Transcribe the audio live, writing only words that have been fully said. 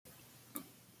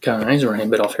Guys, Ryan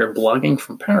Biddulph here, Blogging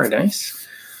from Paradise.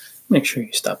 Make sure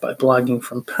you stop by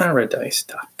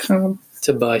bloggingfromparadise.com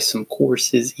to buy some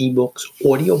courses, ebooks,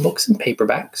 audiobooks, and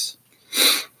paperbacks.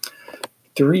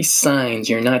 3 signs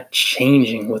you're not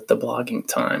changing with the blogging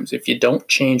times. If you don't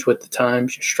change with the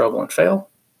times, you struggle and fail,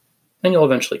 and you'll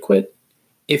eventually quit.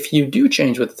 If you do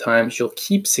change with the times, you'll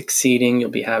keep succeeding,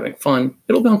 you'll be having fun.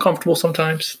 It'll be uncomfortable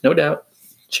sometimes, no doubt.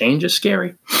 Change is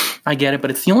scary. I get it, but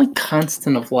it's the only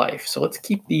constant of life. So let's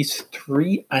keep these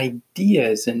 3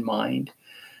 ideas in mind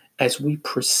as we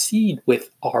proceed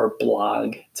with our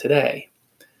blog today.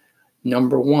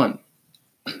 Number 1,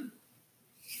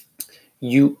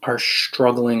 you are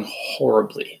struggling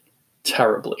horribly,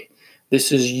 terribly.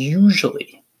 This is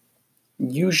usually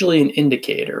an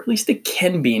indicator, at least it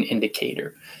can be an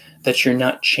indicator, that you're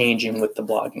not changing with the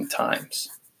blogging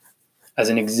times. As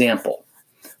an example,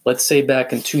 let's say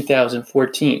back in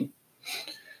 2014,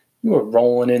 you were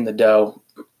rolling in the dough,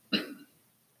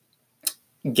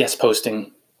 guest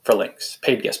posting for links,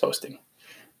 paid guest posting.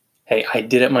 Hey, I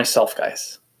did it myself,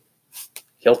 guys.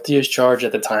 Guilty as charged.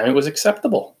 At the time, it was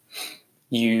acceptable.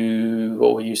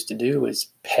 What we used to do is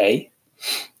pay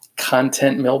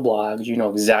content mill blogs. You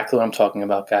know exactly what I'm talking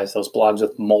about, guys. Those blogs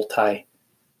with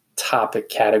multi-topic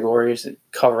categories that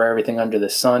cover everything under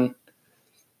the sun.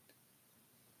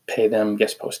 Pay them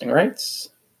guest posting rights.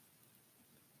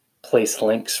 Place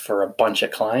links for a bunch of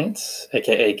clients,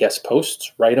 aka guest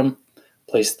posts. Write them,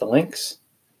 place the links,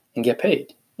 and get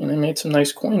paid. And I made some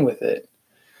nice coin with it.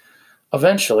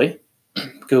 Eventually,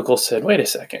 Google said, wait a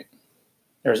second.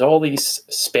 There's all these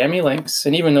spammy links,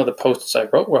 and even though the posts I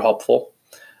wrote were helpful,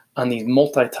 on these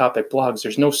multi-topic blogs,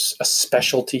 there's no a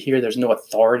specialty here. There's no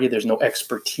authority. There's no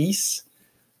expertise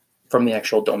from the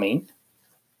actual domain,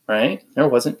 right? There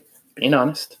wasn't. Being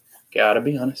honest. Gotta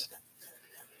be honest.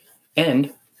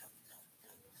 And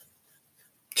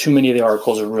too many of the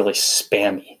articles are really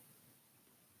spammy.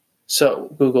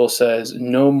 So Google says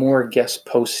no more guest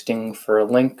posting for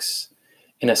links.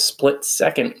 In a split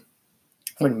second,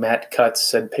 when Matt Cutts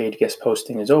said paid guest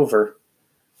posting is over,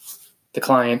 the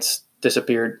clients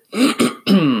disappeared.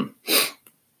 The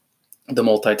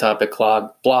multi-topic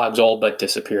blogs all but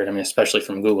disappeared. I mean, especially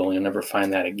from Google. You'll never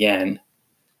find that again.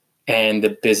 And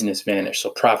the business vanished.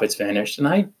 So profits vanished. And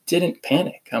I didn't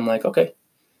panic. I'm like, okay.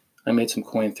 I made some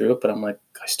coin through it, but I'm like,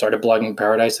 I started Blogging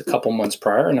Paradise a couple months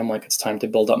prior, and I'm like, it's time to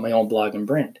build up my own blog and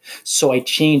brand. So I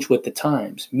changed with the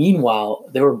times. Meanwhile,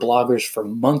 there were bloggers for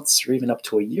months or even up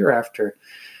to a year after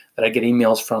that I get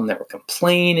emails from that were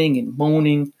complaining and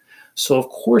moaning. So of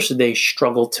course they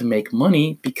struggled to make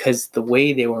money because the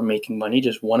way they were making money,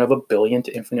 just one of a billion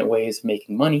to infinite ways of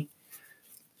making money,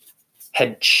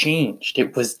 had changed.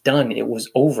 It was done. It was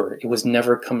over. It was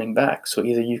never coming back. So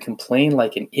either you complain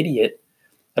like an idiot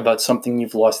about something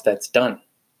you've lost that's done.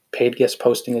 Paid guest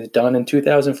posting is done in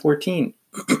 2014.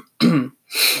 And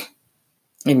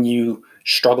you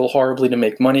struggle horribly to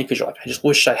make money because you're like, I just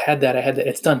wish I had that.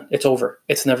 It's done. It's over.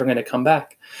 It's never going to come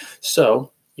back.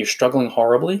 So you're struggling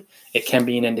horribly. It can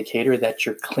be an indicator that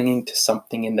you're clinging to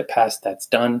something in the past that's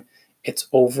done. It's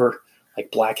over.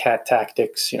 Like black hat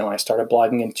tactics. I started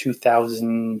blogging in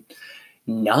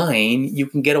 2009. You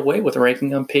can get away with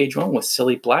ranking on page 1 with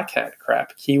silly black hat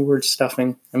crap, keyword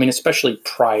stuffing. I mean, especially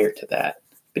prior to that.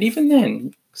 But even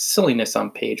then, silliness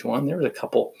on page 1. There was a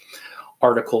couple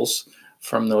articles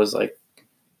from those like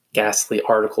ghastly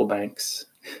article banks.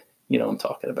 You know what I'm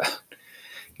talking about.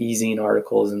 E-zine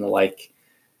articles and the like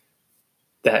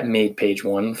that made page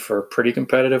 1 for pretty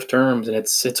competitive terms. And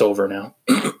it's over now.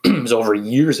 It was over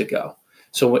years ago.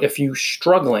 So if you're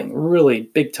struggling really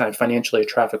big time financially or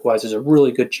traffic wise, there's a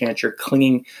really good chance you're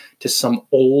clinging to some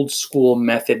old school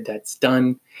method that's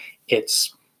done.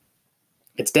 It's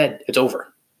dead. It's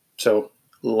over. So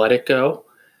let it go.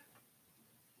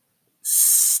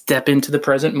 Step into the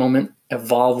present moment,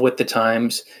 evolve with the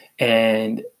times,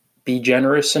 and be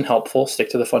generous and helpful. Stick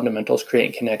to the fundamentals, create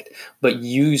and connect, but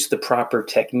use the proper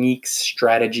techniques,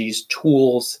 strategies,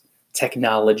 tools,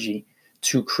 technology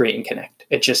to create and connect.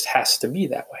 It just has to be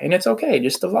that way. And it's okay.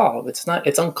 Just evolve. It's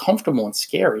uncomfortable and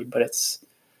scary, but it's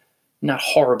not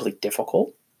horribly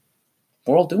difficult.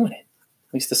 We're all doing it.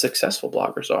 At least the successful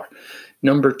bloggers are.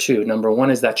 Number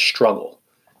 1 is that struggle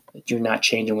that you're not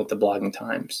changing with the blogging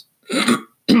times.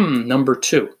 Number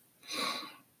 2,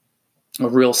 a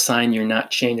real sign you're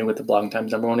not changing with the blogging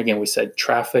times. Number 1, again, we said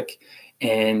traffic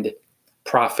and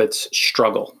profits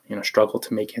struggle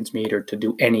to make ends meet or to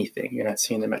do anything. You're not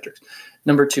seeing the metrics.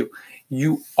 Number 2,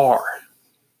 you are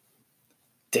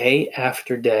day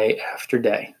after day after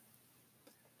day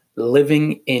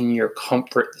living in your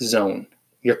comfort zone,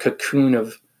 your cocoon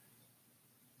of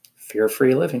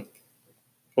fear-free living.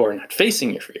 or not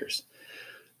facing your fears.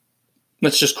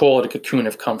 Let's just call it a cocoon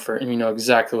of comfort, and you know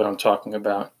exactly what I'm talking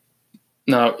about.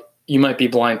 Now, you might be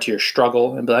blind to your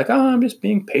struggle and be like, oh, I'm just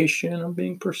being patient, I'm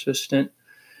being persistent.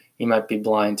 You might be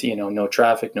blind to, no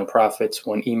traffic, no profits,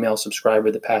 one email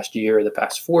subscriber the past year or the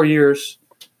past 4 years,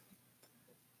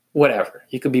 whatever.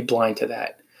 You could be blind to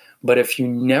that. But if you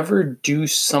never do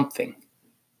something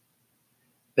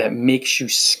that makes you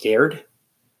scared,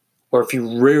 or if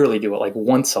you rarely do it, like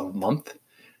once a month,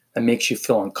 that makes you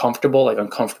feel uncomfortable, like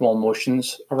uncomfortable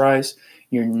emotions arise,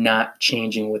 you're not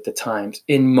changing with the times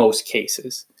in most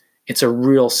cases. It's a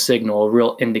real signal, a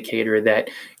real indicator that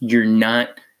you're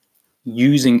not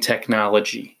using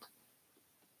technology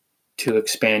to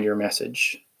expand your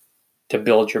message, to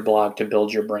build your blog, to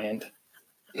build your brand.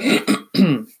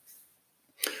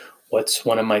 What's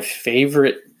one of my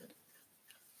favorite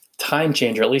time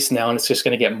changer, at least now, and it's just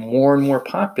going to get more and more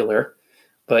popular,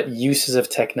 but uses of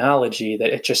technology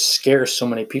that it just scares so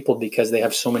many people because they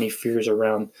have so many fears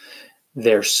around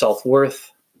their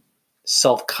self-worth,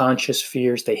 self-conscious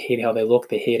fears. They hate how they look.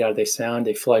 They hate how they sound.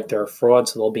 They feel like they're a fraud,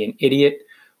 so they'll be an idiot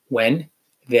when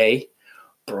they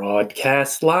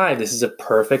broadcast live. This is a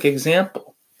perfect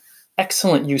example.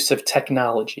 Excellent use of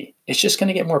technology. It's just going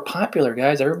to get more popular,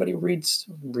 guys. Everybody reads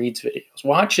videos,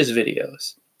 watches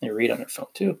videos. They read on their phone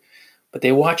too, but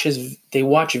they watch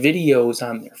videos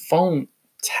on their phone,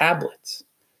 tablets.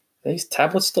 Are these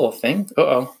tablets still a thing?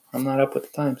 Uh-oh, I'm not up with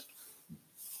the times.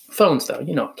 Phones, though,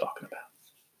 you know what I'm talking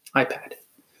about. iPad.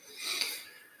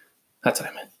 That's what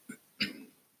I meant.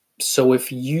 So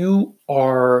if you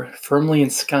are firmly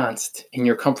ensconced in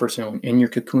your comfort zone, in your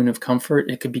cocoon of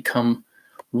comfort, it could become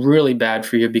really bad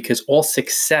for you because all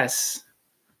success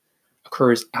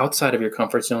occurs outside of your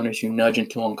comfort zone as you nudge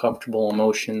into uncomfortable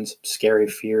emotions, scary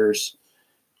fears,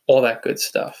 all that good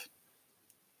stuff.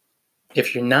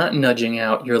 If you're not nudging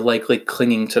out, you're likely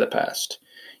clinging to the past.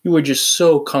 You were just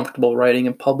so comfortable writing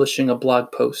and publishing a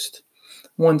blog post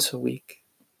once a week.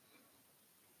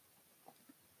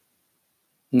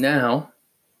 Now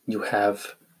you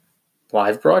have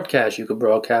live broadcast. You could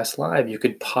broadcast live. You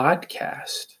could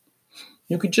podcast.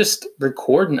 You could just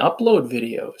record and upload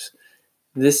videos.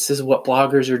 This is what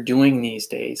bloggers are doing these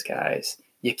days, guys.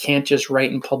 You can't just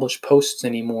write and publish posts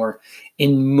anymore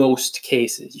in most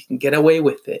cases. You can get away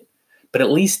with it, but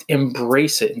at least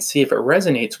embrace it and see if it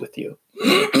resonates with you.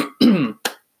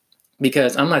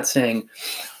 Because I'm not saying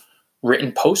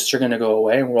written posts are going to go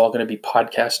away and we're all going to be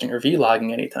podcasting or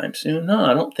vlogging anytime soon. No,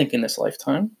 I don't think in this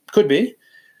lifetime. Could be.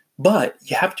 But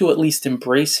you have to at least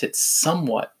embrace it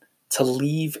somewhat to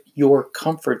leave your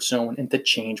comfort zone and to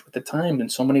change with the times.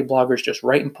 And so many bloggers just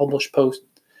write and publish posts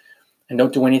and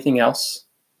don't do anything else.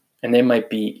 And they might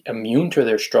be immune to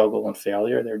their struggle and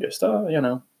failure. They're just,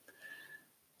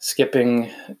 skipping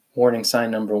warning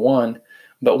sign number 1.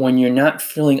 But when you're not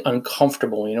feeling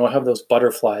uncomfortable, you don't have those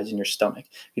butterflies in your stomach,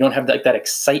 you don't have that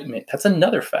excitement, that's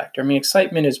another factor. I mean,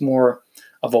 excitement is more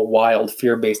of a wild,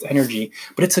 fear-based energy,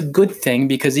 but it's a good thing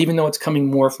because even though it's coming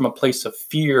more from a place of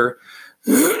fear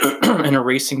and a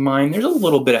racing mind, there's a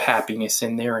little bit of happiness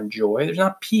in there and joy. There's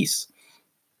not peace.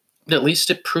 But at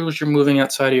least it proves you're moving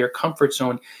outside of your comfort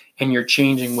zone and you're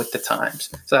changing with the times.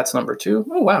 So that's number 2.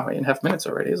 Oh, wow, 8.5 minutes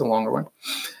already. It's a longer one.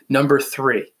 Number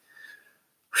 3.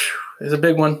 Is a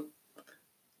big one.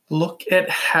 Look at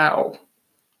how,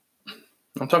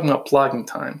 I'm talking about blogging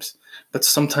times, but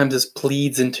sometimes this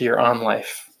bleeds into your online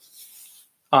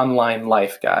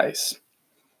life, guys.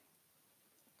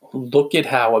 Look at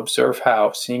how, observe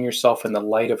how, seeing yourself in the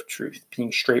light of truth,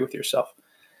 being straight with yourself,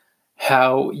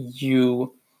 how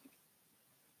you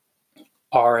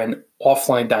are an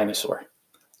offline dinosaur.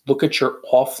 Look at your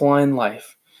offline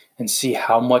life and see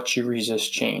how much you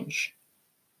resist change.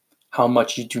 How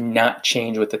much you do not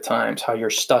change with the times, how you're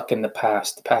stuck in the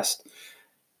past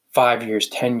 5 years,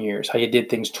 10 years, how you did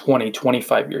things 20,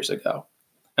 25 years ago.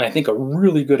 And I think a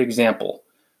really good example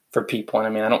for people, and I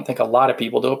mean, I don't think a lot of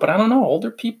people do it, but I don't know,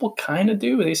 older people kind of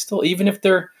do. They still, even if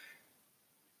they're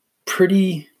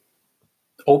pretty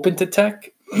open to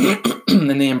tech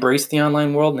and they embrace the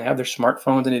online world and they have their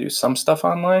smartphones and they do some stuff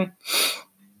online,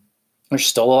 there's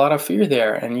still a lot of fear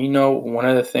there. And one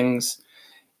of the things,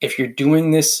 if you're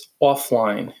doing this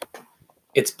offline,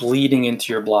 it's bleeding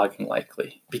into your blogging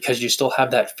likely because you still have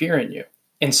that fear in you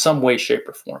in some way, shape,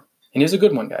 or form. And here's a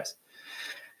good one, guys.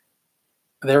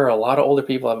 There are a lot of older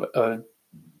people, I've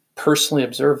personally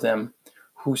observed them,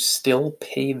 who still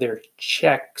pay their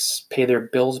checks, pay their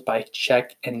bills by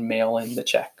check and mail in the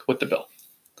check with the bill.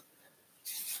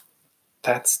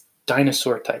 That's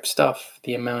dinosaur type stuff.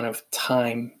 The amount of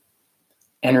time,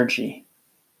 energy,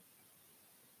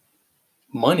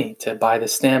 money to buy the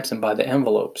stamps and buy the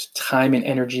envelopes, time and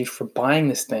energy for buying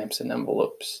the stamps and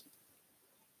envelopes.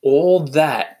 All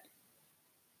that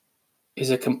is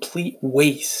a complete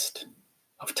waste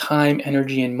of time,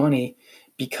 energy, and money,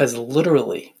 because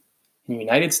literally, in the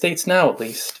United States now at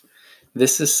least,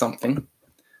 this is something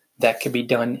that could be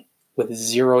done with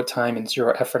zero time and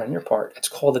zero effort on your part. It's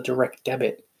called a direct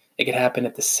debit. It could happen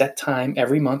at the set time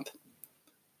every month.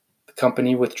 The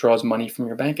company withdraws money from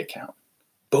your bank account.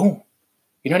 Boom.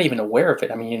 You're not even aware of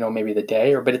it. I mean, maybe the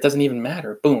day, but it doesn't even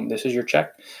matter. Boom. This is your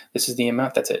check. This is the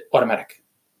amount. That's it. Automatic.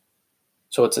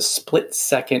 So it's a split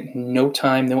second, no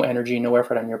time, no energy, no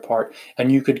effort on your part,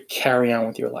 and you could carry on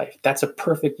with your life. That's a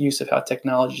perfect use of how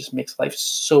technology just makes life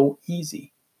so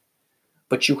easy.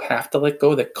 But you have to let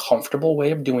go of the comfortable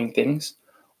way of doing things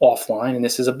offline, and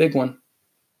this is a big one.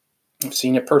 I've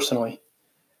seen it personally.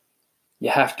 You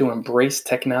have to embrace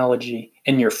technology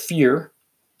and your fear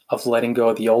of letting go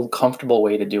of the old comfortable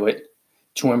way to do it,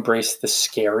 to embrace the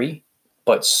scary,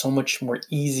 but so much more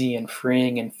easy and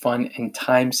freeing and fun and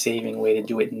time-saving way to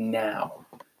do it now.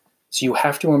 So you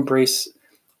have to embrace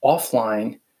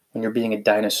offline when you're being a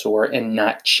dinosaur and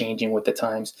not changing with the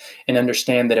times, and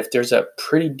understand that if there's a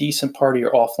pretty decent part of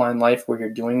your offline life where you're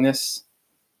doing this,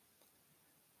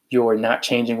 you're not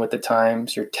changing with the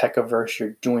times, you're tech-averse,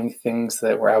 you're doing things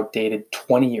that were outdated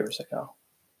 20 years ago,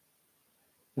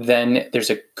 then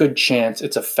there's a good chance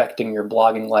it's affecting your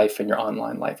blogging life and your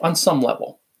online life on some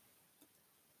level.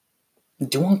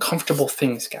 Do uncomfortable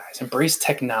things, guys. Embrace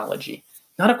technology.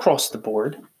 Not across the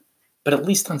board, but at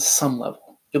least on some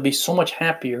level. You'll be so much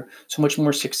happier, so much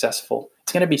more successful.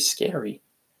 It's going to be scary,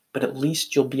 but at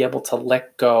least you'll be able to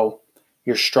let go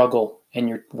your struggle and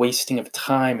your wasting of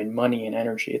time and money and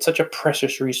energy. It's such a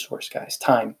precious resource, guys.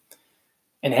 Time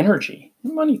and energy.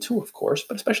 Money too, of course,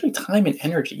 but especially time and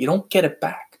energy. You don't get it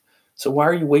back. So why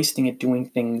are you wasting it doing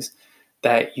things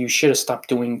that you should have stopped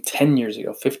doing 10 years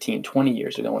ago, 15, 20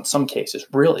 years ago in some cases,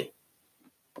 really?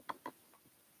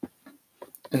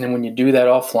 And then when you do that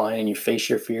offline and you face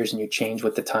your fears and you change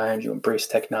with the times, you embrace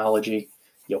technology,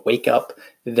 you wake up,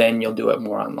 then you'll do it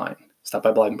more online. Stop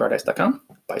by bloggingparadise.com,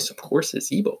 buy some courses,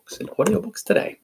 ebooks, and audiobooks today.